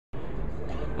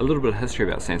A little bit of history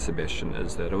about San Sebastian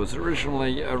is that it was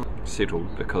originally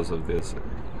settled because of there's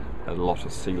a lot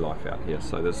of sea life out here,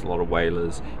 so there's a lot of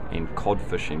whalers, and cod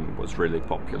fishing was really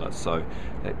popular, so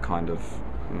that kind of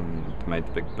made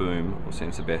the big boom of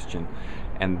San Sebastian.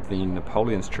 And then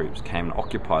Napoleon's troops came and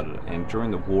occupied it, and during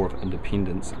the War of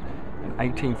Independence in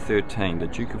 1813 the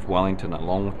Duke of Wellington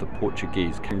along with the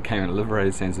Portuguese came and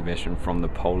liberated San Sebastian from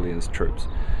Napoleon's troops.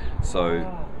 So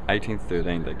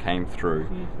 1813 they came through,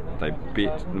 they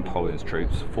beat Napoleon's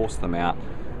troops, forced them out.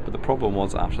 But the problem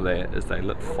was after that is they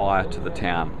lit fire to the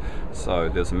town. So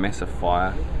there's a massive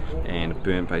fire and it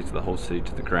burned basically the whole city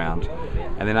to the ground.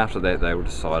 And then after that they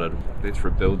decided, let's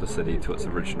rebuild the city to its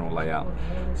original layout.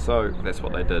 So that's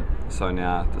what they did. So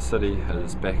now the city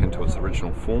is back into its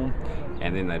original form,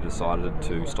 and then they decided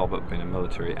to stop it being a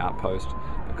military outpost,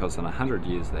 because in 100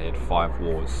 years they had 5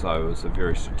 wars, so it was a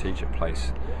very strategic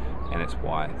place, and that's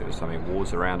why there were so many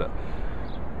wars around it.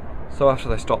 So after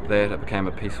they stopped that, it became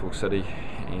a peaceful city,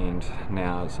 and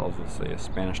now it's obviously a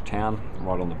Spanish town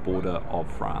right on the border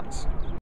of France.